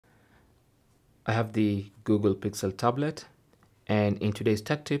I have the Google Pixel tablet, and in today's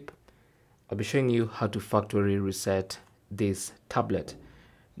tech tip, I'll be showing you how to factory reset this tablet.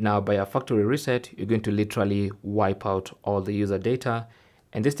 Now, by a factory reset, you're going to literally wipe out all the user data,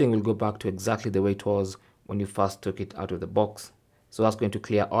 and this thing will go back to exactly the way it was when you first took it out of the box. So that's going to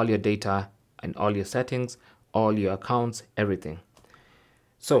clear all your data and all your settings, all your accounts, everything.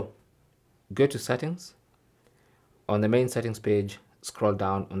 So go to settings. On the main settings page, scroll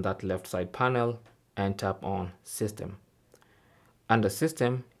down on that left side panel and tap on system. Under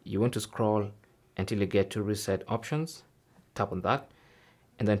system, you want to scroll until you get to reset options. Tap on that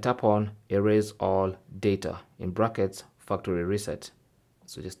and then tap on erase all data, in brackets factory reset.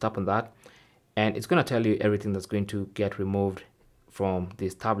 So just tap on that and it's going to tell you everything that's going to get removed from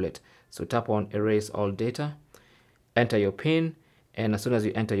this tablet. So tap on erase all data, enter your PIN, and as soon as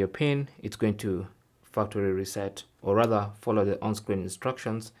you enter your PIN, it's going to factory reset, or rather follow the on-screen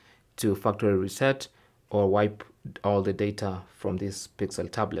instructions to factory reset or wipe all the data from this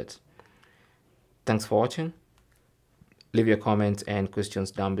Pixel tablet. Thanks for watching. Leave your comments and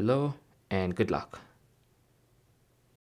questions down below, and good luck.